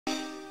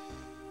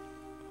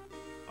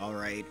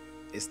Alright,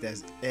 it's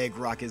that Egg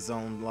Rocket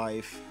Zone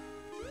life.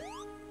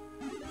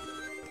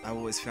 I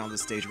always found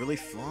this stage really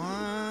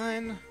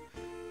fun.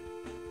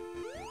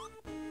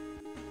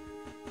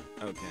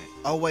 Okay.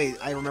 Oh wait,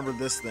 I remember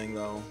this thing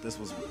though.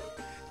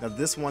 Now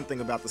this one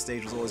thing about the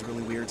stage was always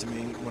really weird to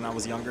me when I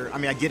was younger. I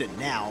mean, I get it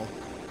now,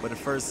 but at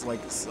first, like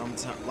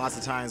lots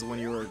of times when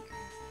you were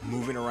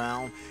moving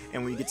around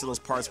and when you get to those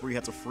parts where you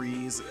have to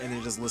freeze and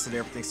then just listen to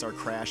everything start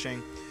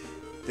crashing,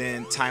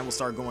 then time will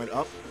start going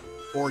up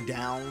or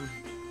down.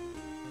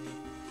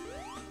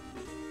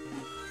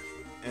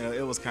 And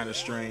it was kind of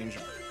strange.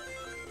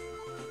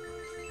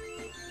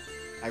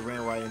 I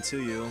ran right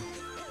into you.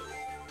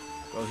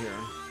 Go here.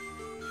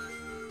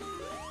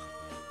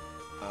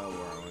 Oh,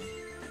 where are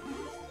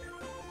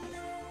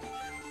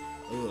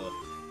we? Ugh.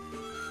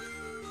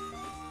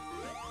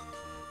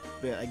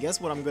 But I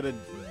guess what I'm gonna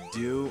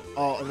do...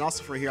 Oh, and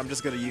also for here, I'm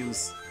just gonna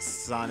use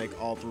Sonic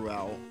all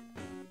throughout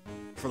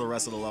for the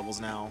rest of the levels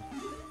now.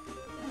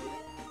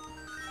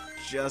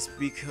 Just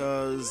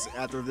because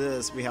after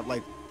this, we have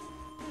like...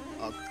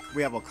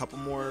 we have a couple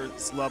more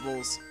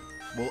levels.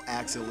 Well,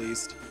 acts at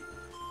least.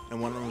 And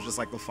one of them is just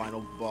like the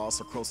final boss,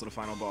 or close to the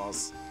final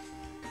boss.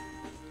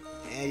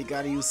 And you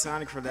gotta use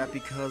Sonic for that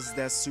because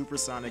that's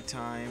Supersonic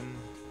time.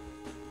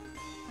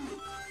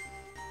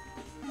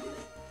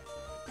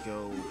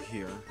 Go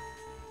here.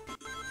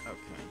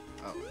 Okay.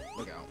 Oh,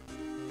 look out.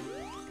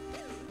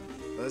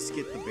 Let's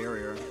get the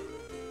barrier.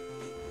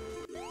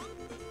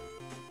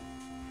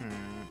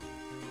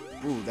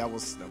 Ooh, that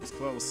was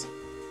close.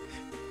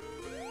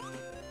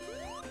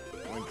 I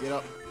wanna get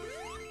up.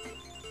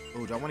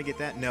 Ooh, do I want to get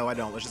that? No, I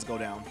don't. Let's just go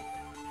down.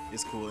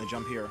 It's cool. And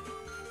jump here.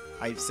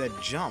 I said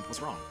jump.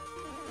 What's wrong?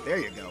 There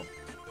you go.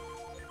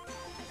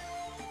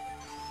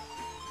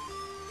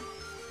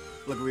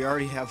 Look, we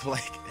already have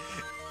like...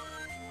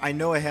 I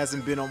know it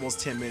hasn't been almost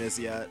 10 minutes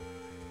yet.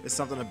 It's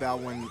something about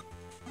when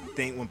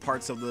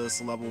parts of this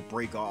level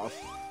break off.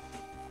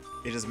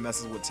 It just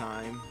messes with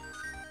time.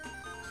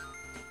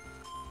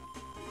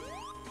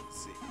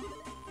 Let's see.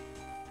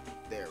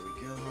 There we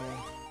go.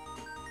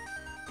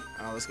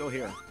 Oh, let's go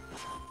here.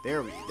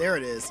 There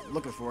it is.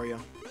 Looking for you.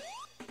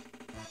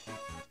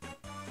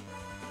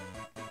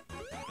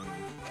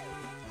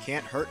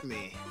 Can't hurt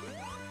me.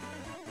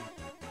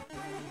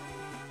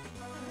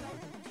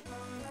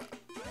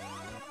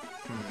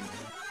 Oh,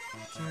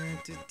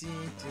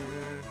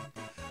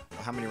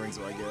 how many rings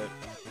do I get?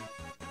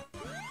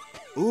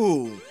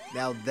 Ooh,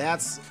 now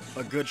that's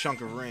a good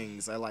chunk of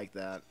rings. I like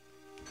that.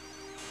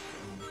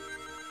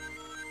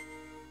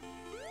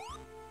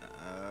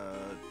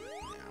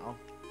 Now.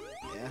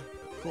 Yeah,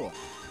 cool.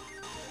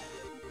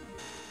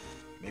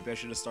 Maybe I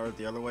should have started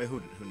the other way.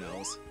 Who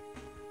knows?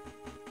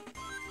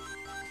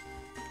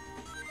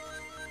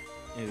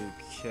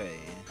 Okay.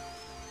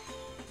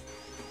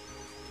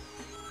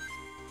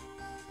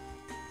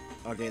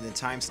 Okay, then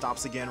time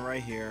stops again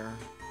right here.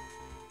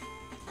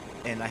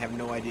 And I have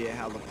no idea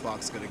how the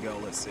clock's gonna go.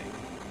 Let's see.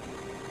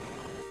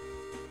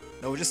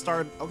 No, it just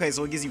started. Okay,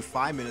 so it gives you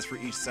 5 minutes for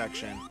each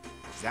section.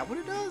 Is that what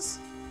it does?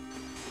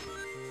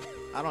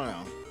 I don't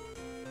know.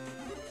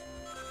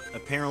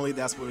 Apparently,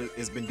 that's what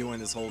it's been doing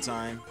this whole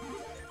time.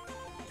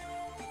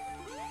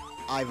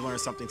 I've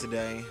learned something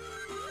today.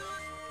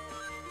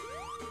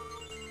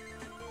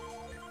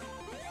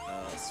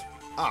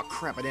 Oh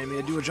crap, I didn't mean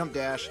to do a jump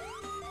dash.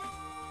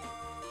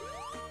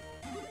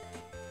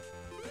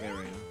 There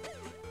we go.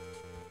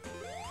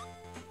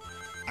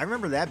 I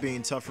remember that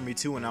being tough for me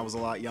too when I was a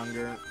lot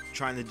younger,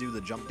 trying to do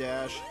the jump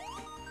dash.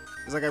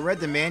 It's like I read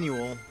the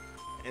manual,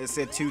 and it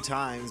said 2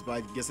 times, but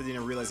I guess I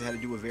didn't realize I had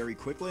to do it very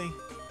quickly.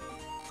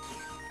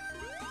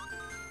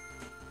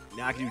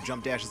 Now I can do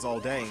jump dashes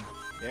all day.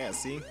 Yeah,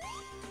 see?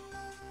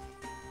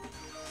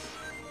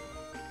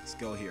 Let's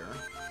go here.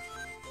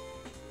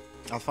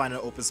 I'll find an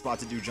open spot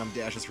to do jump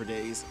dashes for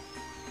days.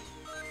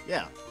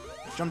 Yeah.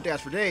 Jump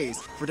dash for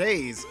days. For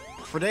days.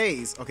 For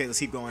days. Okay, let's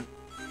keep going.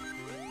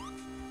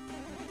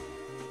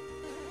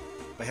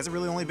 But has it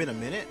really only been a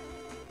minute?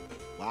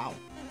 Wow.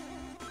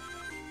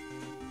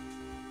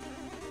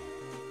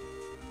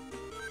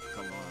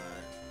 Come on.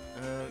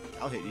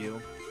 I'll hit you.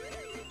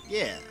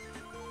 Yeah.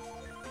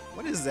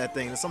 What is that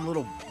thing? It's some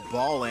little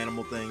ball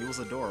animal thing. It was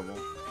adorable.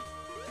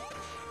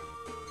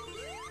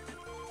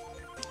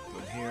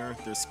 Here,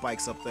 there's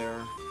spikes up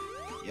there.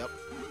 Yep.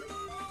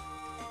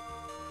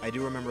 I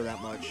do remember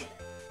that much.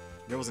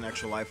 There was an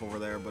extra life over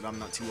there, but I'm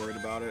not too worried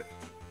about it.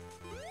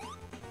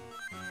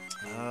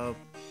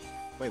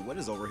 Wait, what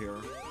is over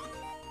here?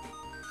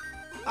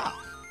 Ah!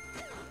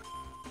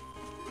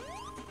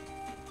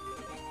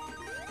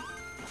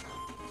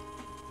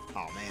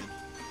 Oh, man.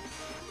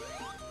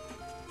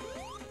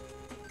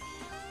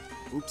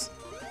 Oops.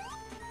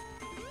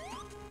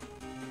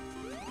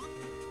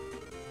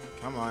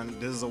 Come on,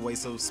 this is a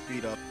waste of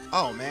speed up.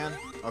 Oh, man.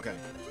 Okay,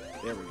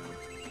 there we go.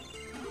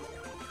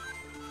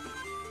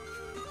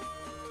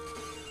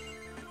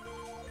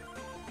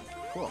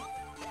 Cool.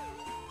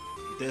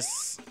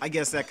 This, I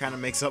guess that kind of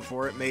makes up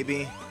for it,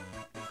 maybe.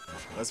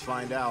 Let's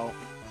find out.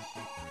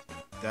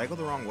 Did I go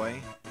the wrong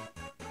way?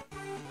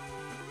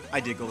 I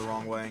did go the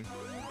wrong way.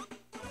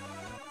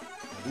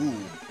 Ooh,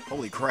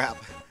 holy crap.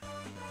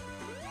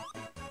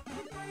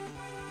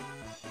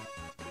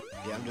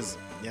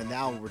 Yeah,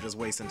 now we're just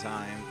wasting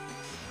time.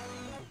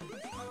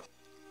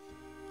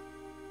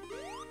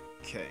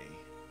 Okay.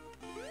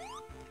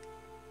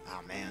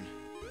 Oh, man.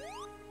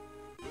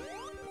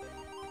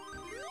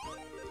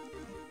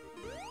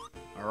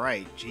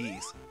 Alright,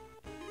 jeez.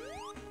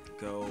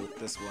 Go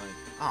this way.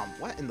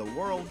 What in the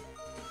world?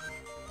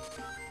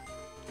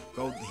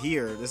 Go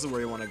here. This is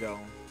where you want to go.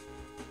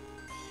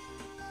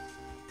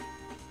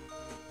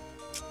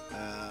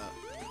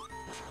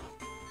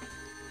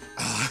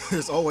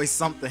 There's always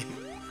something.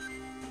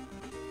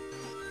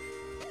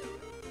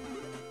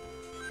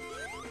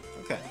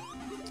 Okay.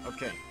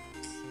 Okay.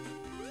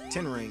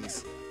 10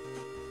 rings.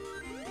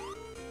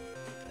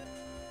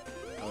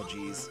 Oh,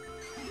 jeez.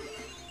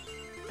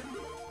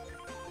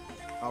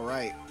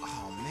 Alright.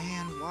 Oh,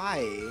 man.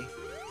 Why?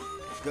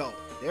 Go.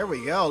 There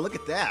we go. Look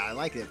at that. I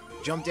like it.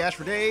 Jump dash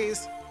for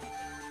days.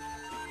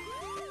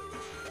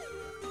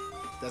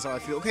 That's how I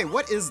feel. Okay,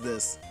 what is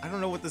this? I don't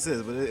know what this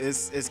is, but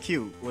it's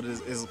cute. What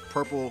is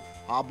purple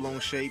oblong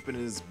shape and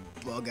his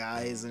bug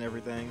eyes and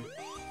everything.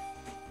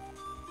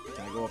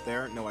 Can I go up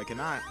there? No, I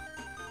cannot.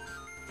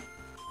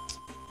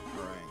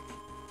 Alright.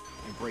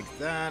 And break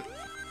that.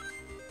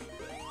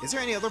 Is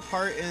there any other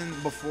part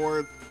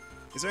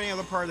is there any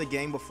other part of the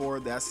game before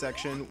that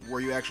section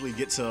where you actually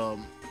get to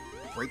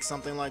break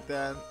something like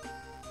that?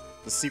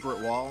 The secret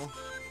wall?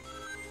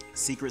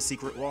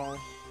 Secret wall?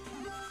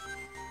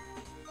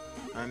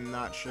 I'm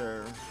not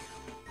sure.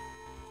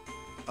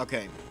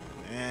 Okay,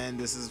 and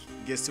this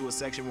gets to a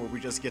section where we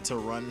just get to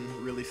run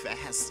really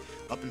fast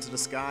up into the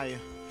sky.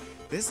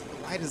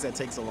 Why does that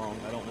take so long?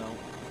 I don't know.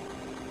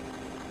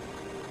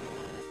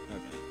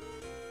 Okay.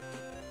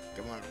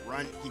 Come on,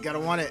 run. You gotta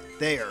want it.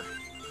 There.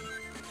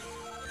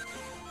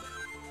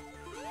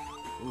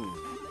 Ooh.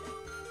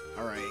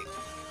 Alright.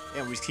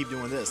 Yeah, we just keep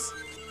doing this.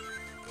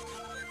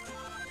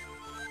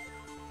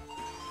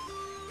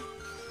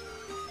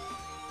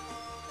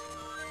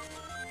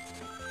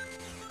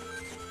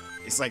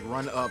 It's like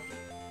run up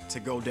to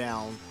go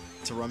down,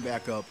 to run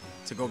back up,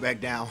 to go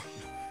back down.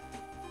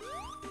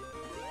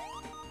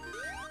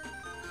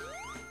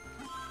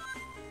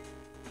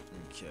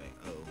 Okay,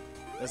 oh.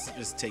 Let's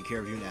just take care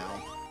of you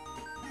now.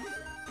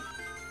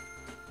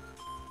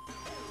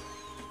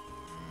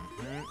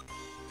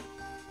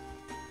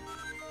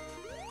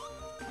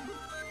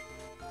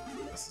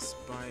 That's the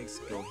spikes.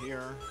 Go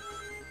here.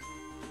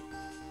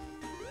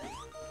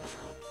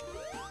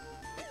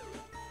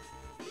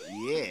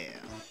 Yeah.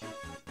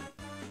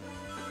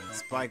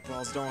 Spike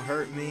balls don't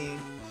hurt me.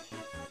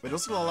 But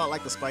those feel a lot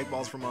like the spike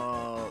balls from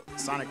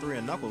Sonic 3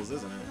 and Knuckles,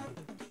 isn't it?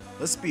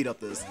 Let's speed up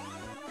this.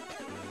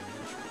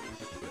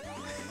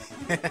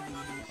 That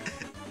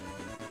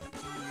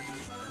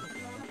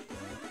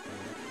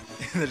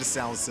just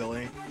sounds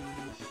silly.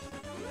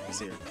 What's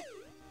here?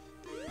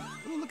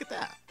 Ooh, look at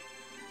that.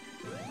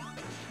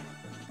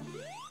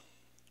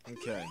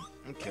 Okay,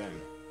 okay.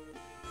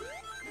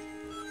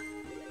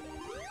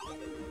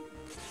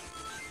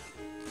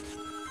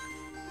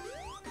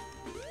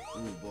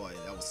 Ooh, boy,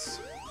 that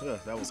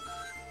was,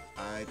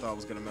 I thought I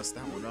was gonna mess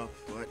that one up,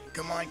 but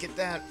come on, get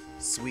that.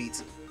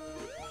 Sweet.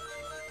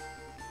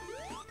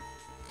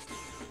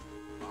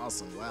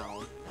 Awesome,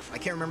 wow. I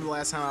can't remember the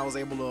last time I was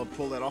able to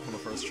pull that off on the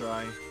first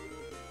try.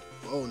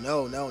 Oh,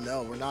 no, no,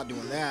 no, we're not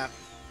doing that.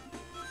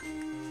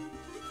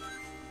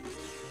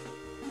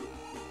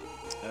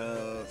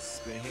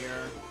 Spin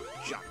here.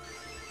 Jump.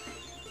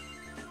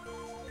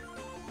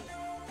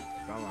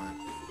 Come on.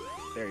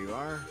 There you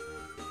are.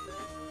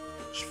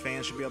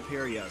 Fan should be up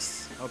here,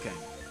 yes. Okay.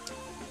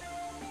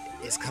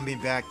 It's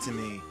coming back to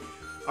me.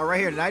 Oh, right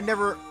here.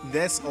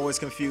 This always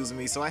confused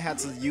me, so I had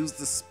to use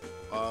this,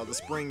 the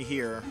spring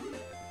here.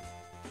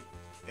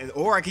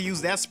 Or I could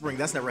use that spring.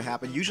 That's never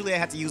happened. Usually I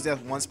have to use that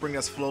one spring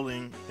that's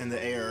floating in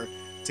the air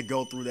to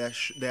go through that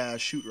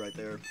chute right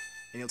there. And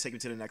it'll take me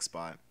to the next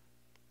spot.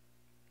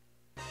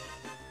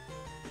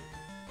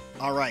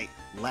 Alright,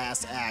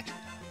 last act.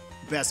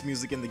 Best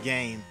music in the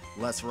game.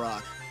 Let's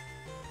rock.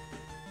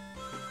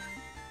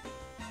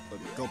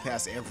 Go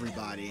past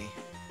everybody.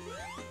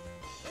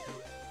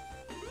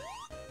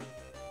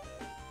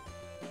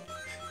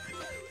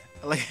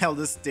 I like how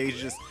this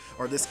stage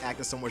this act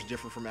is so much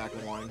different from Act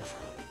 1.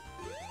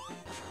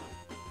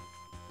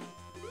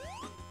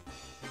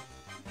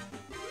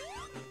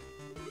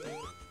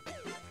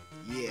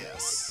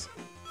 Yes.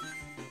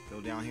 Go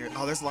down here.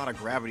 Oh, there's a lot of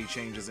gravity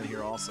changes in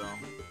here also.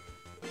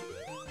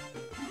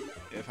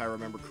 If I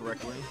remember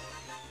correctly.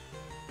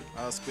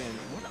 Spin.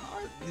 What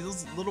are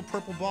those little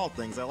purple ball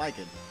things? I like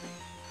it.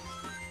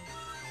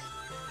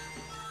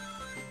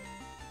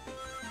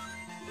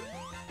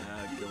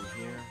 Go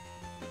here.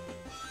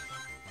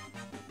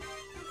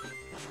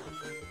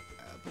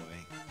 Oh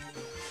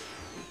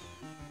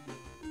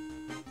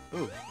boy.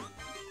 Ooh.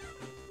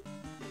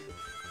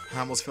 I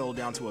almost fell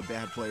down to a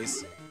bad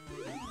place.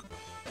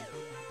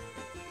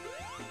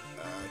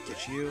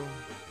 Get you.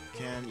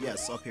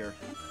 Yes, up here.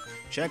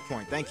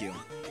 Checkpoint, thank you.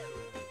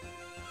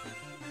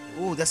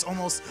 Ooh, that's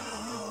almost...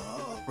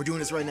 We're doing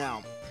this right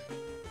now.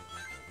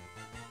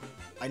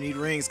 I need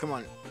rings, come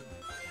on.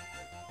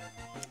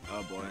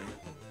 Oh boy.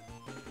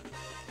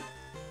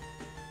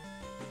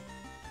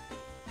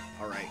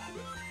 Alright.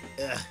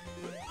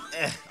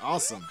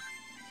 Awesome.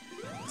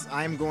 So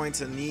I'm going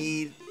to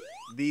need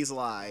these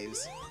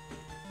lives.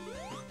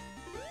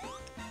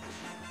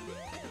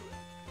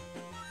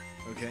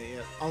 Okay,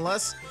 yeah.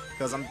 Unless,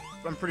 because I'm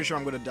pretty sure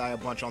I'm going to die a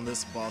bunch on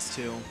this boss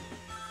too.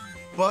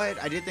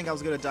 But I did think I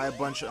was going to die a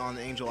bunch on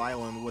Angel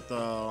Island with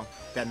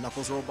that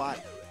Knuckles robot.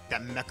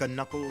 That Mecha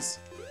Knuckles.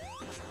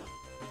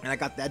 And I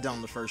got that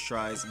done the first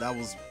try, so that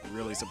was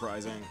really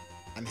surprising.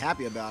 I'm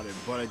happy about it,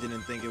 but I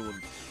didn't think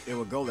it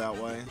would go that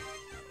way.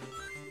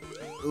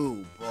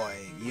 Ooh, boy,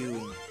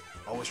 you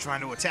always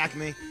trying to attack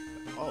me?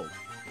 Oh.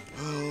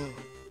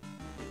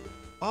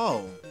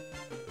 Oh.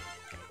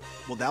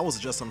 Well, that was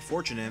just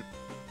unfortunate.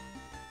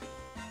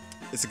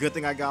 It's a good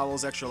thing I got all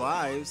those extra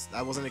lives.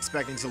 I wasn't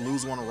expecting to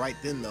lose one right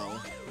then, though.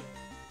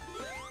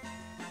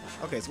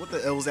 Okay, so what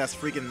the... It was that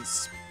freaking...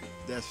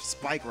 That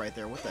spike right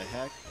there. What the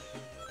heck?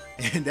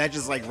 And that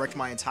just, like, wrecked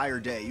my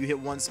entire day. You hit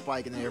one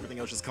spike and then everything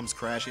else just comes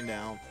crashing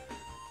down.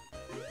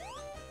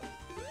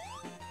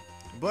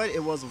 But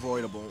it was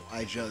avoidable.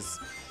 I just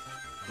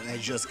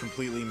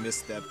completely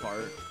missed that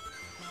part.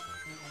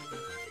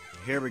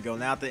 Here we go.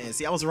 Now at the end.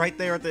 See, I was right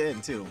there at the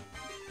end, too.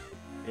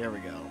 Here we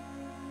go.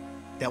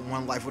 That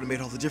one life would have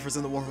made all the difference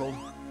in the world.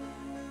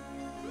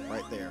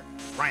 Right there.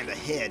 Right in the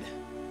head.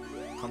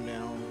 Come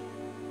down.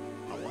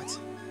 Oh, what?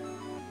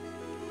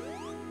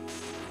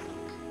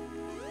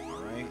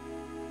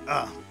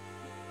 Alright.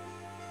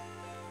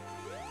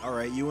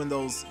 Alright, you and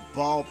those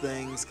ball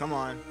things. Come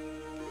on.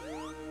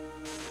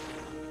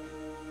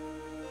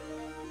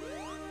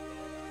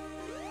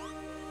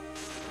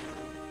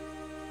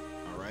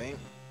 Alright.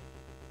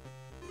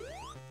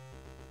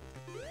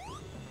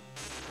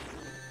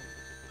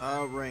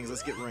 Rings.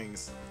 Let's get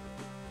rings.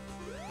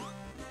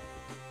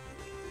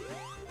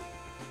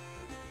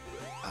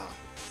 Oh.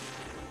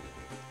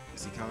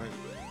 Is he coming?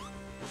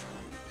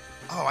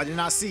 Oh, I did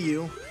not see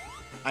you.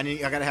 I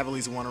gotta have at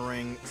least one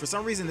ring. For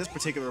some reason, this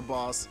particular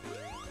boss,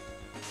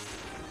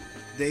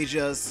 they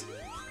just...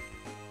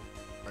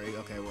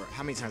 Okay,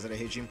 how many times did I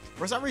hit you?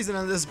 For some reason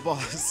on this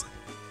boss,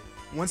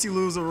 once you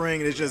lose a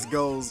ring, it just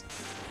goes...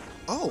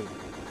 Oh,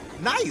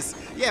 nice!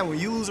 Yeah, when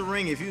you lose a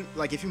ring, if you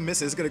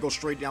miss it, it's gonna go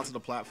straight down to the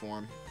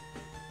platform.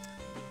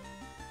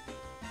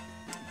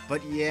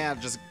 But yeah,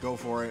 just go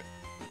for it.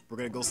 We're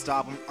gonna go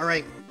stop him.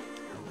 Alright.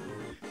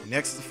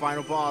 Next is the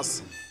final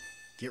boss.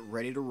 Get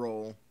ready to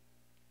roll.